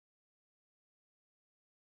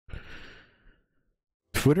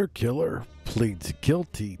Twitter killer pleads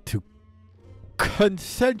guilty to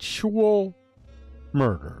consensual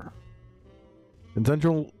murder.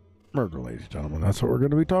 Consensual murder, ladies and gentlemen. That's what we're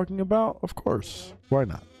going to be talking about, of course. Why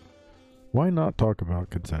not? Why not talk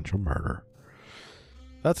about consensual murder?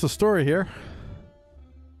 That's the story here.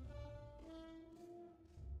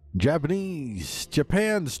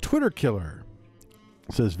 Japan's Twitter killer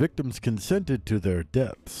says victims consented to their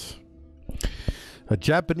deaths. A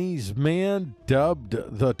Japanese man dubbed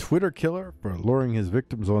the Twitter killer for luring his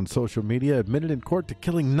victims on social media admitted in court to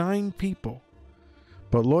killing 9 people.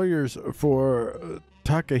 But lawyers for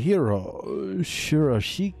Takahiro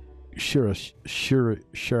Shiraishi, Takashiro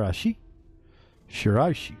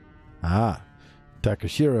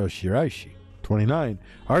Shiraishi, 29,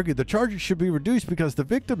 argued the charges should be reduced because the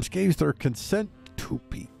victims gave their consent to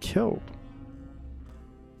be killed.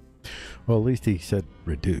 Well, at least he said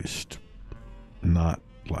reduced, not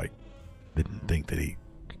like didn't think that he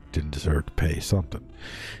didn't deserve to pay something.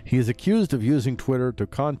 He is accused of using Twitter to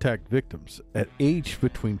contact victims at age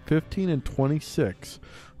between 15 and 26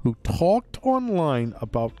 who talked online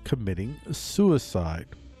about committing suicide.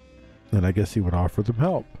 And I guess he would offer them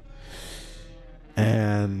help.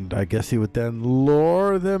 And I guess he would then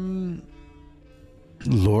lure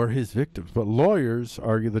his victims. But lawyers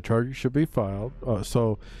argue the charges should be filed.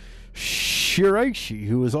 So Shiraishi,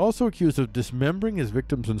 who is also accused of dismembering his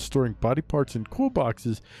victims and storing body parts in cool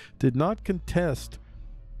boxes, did not contest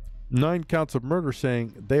 9 counts of murder,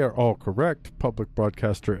 saying they are all correct, public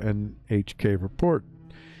broadcaster NHK report.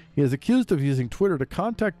 He is accused of using Twitter to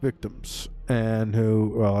contact victims and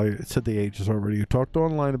who, well, I said the ages already, who talked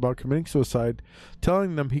online about committing suicide,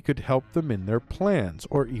 telling them he could help them in their plans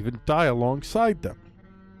or even die alongside them.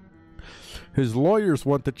 His lawyers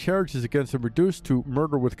want the charges against him reduced to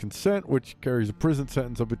murder with consent, which carries a prison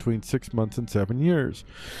sentence of between 6 months and 7 years.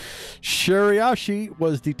 Shiraishi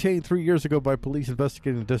was detained 3 years ago by police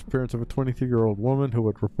investigating the disappearance of a 23-year-old woman who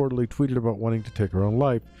had reportedly tweeted about wanting to take her own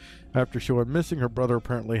life. After she went missing, her brother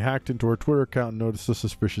apparently hacked into her Twitter account and noticed a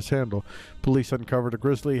suspicious handle. Police uncovered a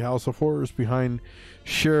grisly house of horrors behind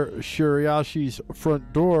Shirayashi's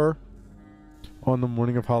front door on the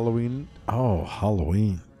morning of Halloween. Oh,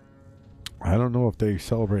 Halloween. I don't know if they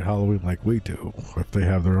celebrate Halloween like we do, if they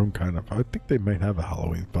have their own kind of... I think they might have a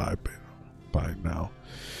Halloween vibe by now.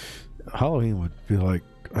 Halloween would be like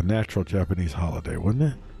a natural Japanese holiday,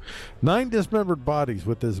 wouldn't it? 9 dismembered bodies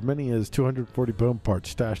with as many as 240 bone parts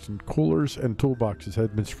stashed in coolers and toolboxes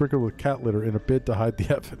had been sprinkled with cat litter in a bid to hide the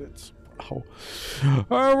evidence. Oh,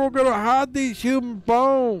 we're going to hide these human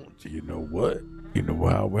bones. You know what? You know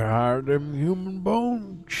how we hide them human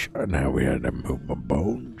bones? And how we had them human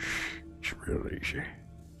bones? It's really easy.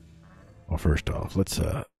 Well, first off, let's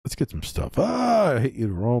get some stuff. I hit you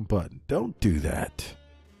the wrong button. Don't do that.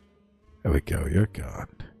 There we go. You're gone.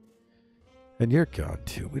 And you're gone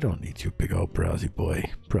too. We don't need you, big old browsy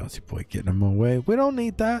boy. Browsy boy getting in my way. We don't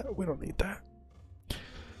need that. We don't need that.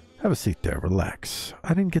 Have a seat there. Relax. I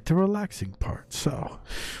didn't get the relaxing part. So,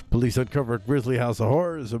 police uncovered a grisly house of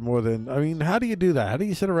horrors and more than... I mean, how do you do that? How do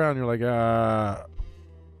you sit around and you're like,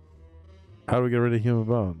 how do we get rid of human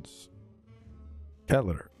bones? Cat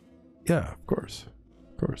litter. Yeah, of course.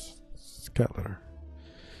 Of course. It's cat litter.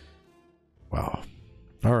 Wow.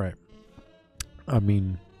 All right. I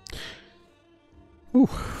mean... Ooh,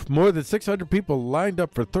 more than 600 people lined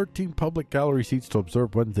up for 13 public gallery seats to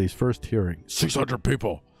observe Wednesday's first hearing. 600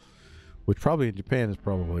 people! Which probably in Japan is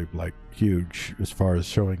probably like huge as far as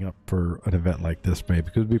showing up for an event like this, maybe.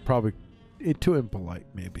 Because it'd be probably too impolite,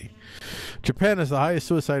 maybe. Japan has the highest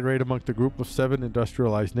suicide rate among the group of 7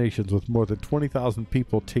 industrialized nations, with more than 20,000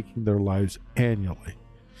 people taking their lives annually.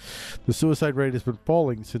 The suicide rate has been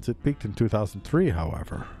falling since it peaked in 2003,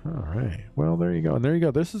 however. All right. Well, there you go. And there you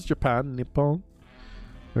go. This is Japan, Nippon.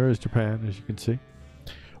 There is Japan, as you can see.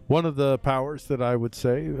 One of the powers that I would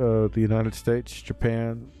say, the United States,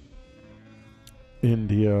 Japan,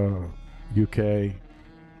 India, UK,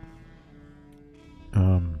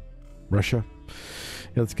 Russia.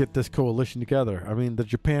 Yeah, let's get this coalition together. I mean, the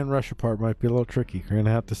Japan-Russia part might be a little tricky. You're going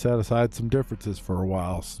to have to set aside some differences for a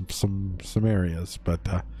while, some areas, but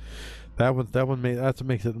that's what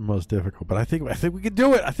makes it the most difficult. But I think we can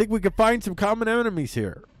do it. I think we can find some common enemies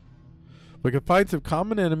here. We can find some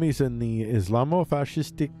common enemies in the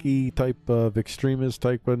Islamo-fascistic type of extremist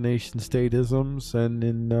type of nation-statisms, and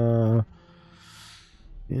in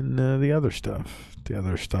the other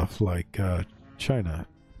stuff like China,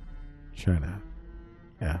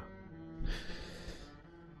 yeah.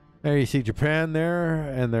 There you see Japan there,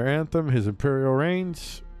 and their anthem, His Imperial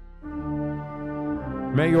Reigns.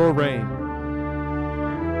 May your reign.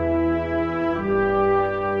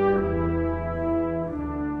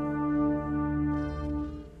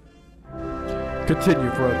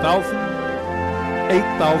 continue for 1,000,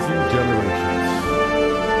 8,000 generations.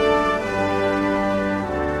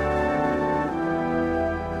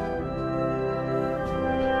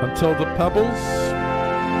 Until the pebbles,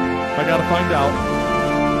 I gotta find out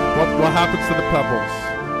what happens to the pebbles.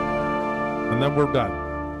 And then we're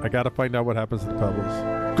done. I gotta find out what happens to the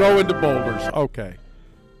pebbles. Grow into boulders. Okay.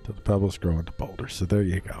 Till the pebbles grow into boulders. So there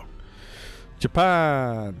you go.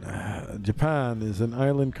 Japan. Japan is an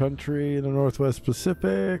island country in the Northwest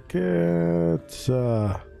Pacific. It's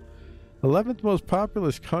 11th most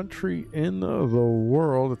populous country in the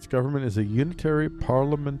world. Its government is a unitary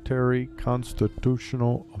parliamentary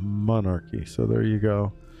constitutional monarchy. So there you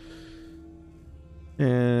go.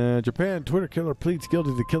 And Japan, Twitter killer pleads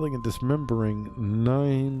guilty to killing and dismembering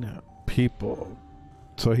 9 people.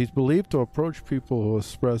 So he's believed to approach people who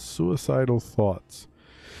express suicidal thoughts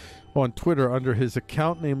on Twitter under his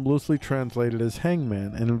account name loosely translated as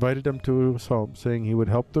Hangman, and invited them to his home, saying he would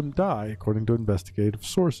help them die, according to investigative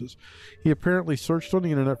sources. He apparently searched on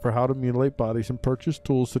the internet for how to mutilate bodies and purchased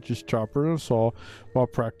tools such as chopper and a saw while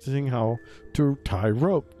practicing how to tie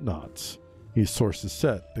rope knots. His sources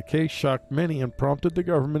said the case shocked many and prompted the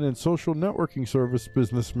government and social networking service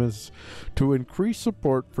businessmen to increase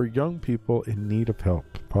support for young people in need of help.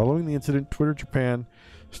 Following the incident, Twitter Japan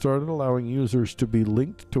started allowing users to be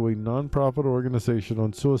linked to a nonprofit organization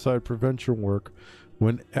on suicide prevention work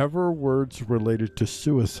whenever words related to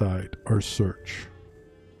suicide are searched.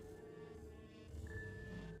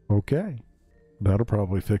 Okay. That'll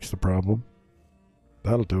probably fix the problem.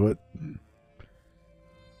 That'll do it.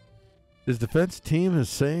 His defense team is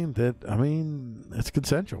saying that, I mean, it's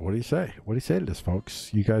consensual. What do you say? What do you say to this,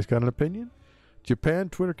 folks? You guys got an opinion? Japan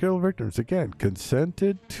Twitter kill victims, again,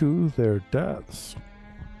 consented to their deaths.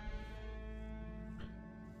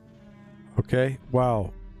 Okay,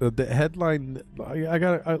 wow. The headline, I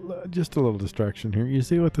got just a little distraction here. You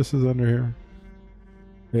see what this is under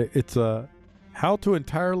here? It's how to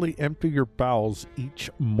entirely empty your bowels each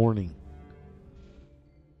morning.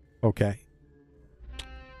 Okay.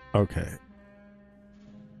 Okay.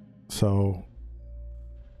 So,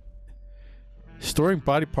 storing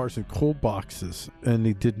body parts in cold boxes, and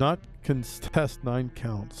he did not contest 9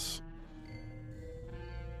 counts.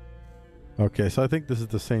 Okay, so I think this is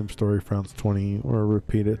the same story for ounce 20 or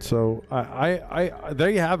repeat it. So I there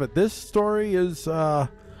you have it. This story is well,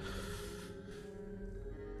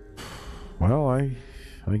 I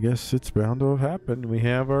guess it's bound to have happened. We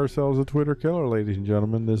have ourselves a Twitter killer, ladies and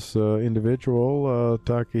gentlemen. This individual,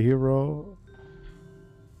 Takahiro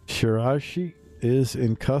Shirashi, is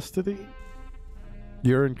in custody.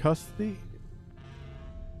 You're in custody.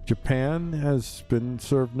 Japan has been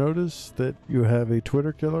served notice that you have a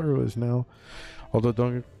Twitter killer who is now, although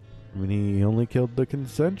don't, I mean, he only killed the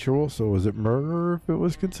consensual, so was it murder if it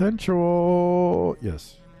was consensual?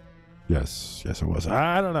 Yes. Yes, it was.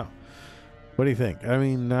 I don't know. What do you think? I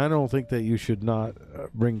mean, I don't think that you should not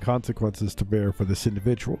bring consequences to bear for this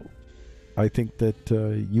individual. I think that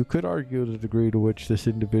you could argue the degree to which this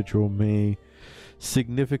individual may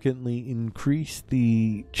significantly increase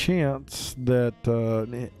the chance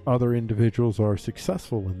that other individuals are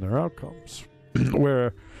successful in their outcomes,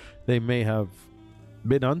 where they may have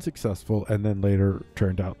been unsuccessful and then later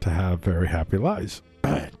turned out to have very happy lives.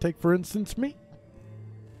 Take, for instance, me.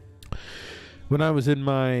 When I was in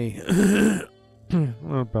my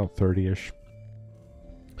about 30-ish,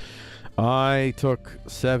 I took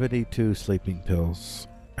 72 sleeping pills,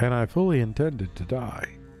 and I fully intended to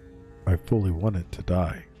die. I fully wanted to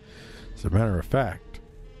die. As a matter of fact,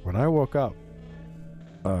 when I woke up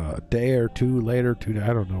a day or two later, I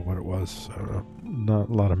don't know what it was, not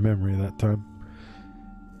a lot of memory that time,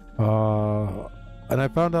 and I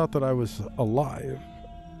found out that I was alive,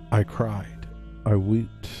 I cried. I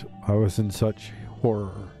wept. I was in such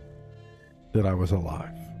horror that I was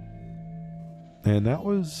alive. And that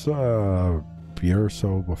was a year or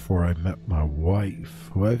so before I met my wife,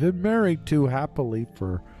 who I've been married to happily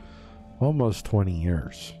for almost 20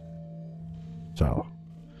 years. So,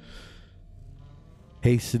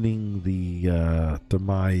 hastening the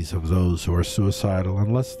demise of those who are suicidal,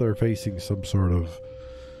 unless they're facing some sort of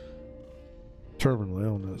terminal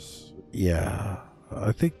illness. Yeah.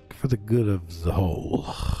 I think for the good of the whole,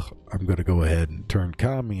 I'm going to go ahead and turn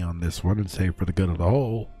commie on this one and say for the good of the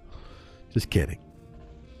whole. Just kidding.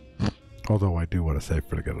 Although I do want to say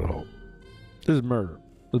for the good of the whole. This is murder.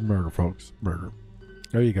 This is murder, folks. Murder.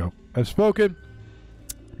 There you go. I've spoken.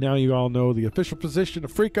 Now you all know the official position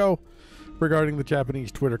of Frico regarding the Japanese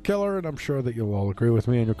Twitter killer, and I'm sure that you'll all agree with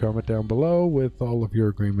me, and you'll comment down below with all of your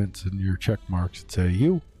agreements and your check marks and say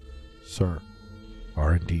you, sir,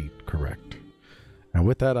 are indeed correct. And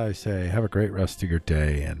with that, I say, have a great rest of your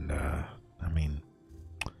day. And, I mean,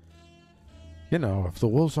 you know, if the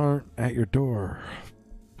wolves aren't at your door,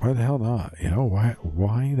 why the hell not? You know,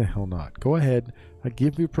 why the hell not? Go ahead. I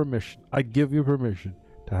give you permission. I give you permission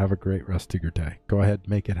to have a great rest of your day. Go ahead,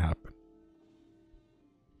 make it happen.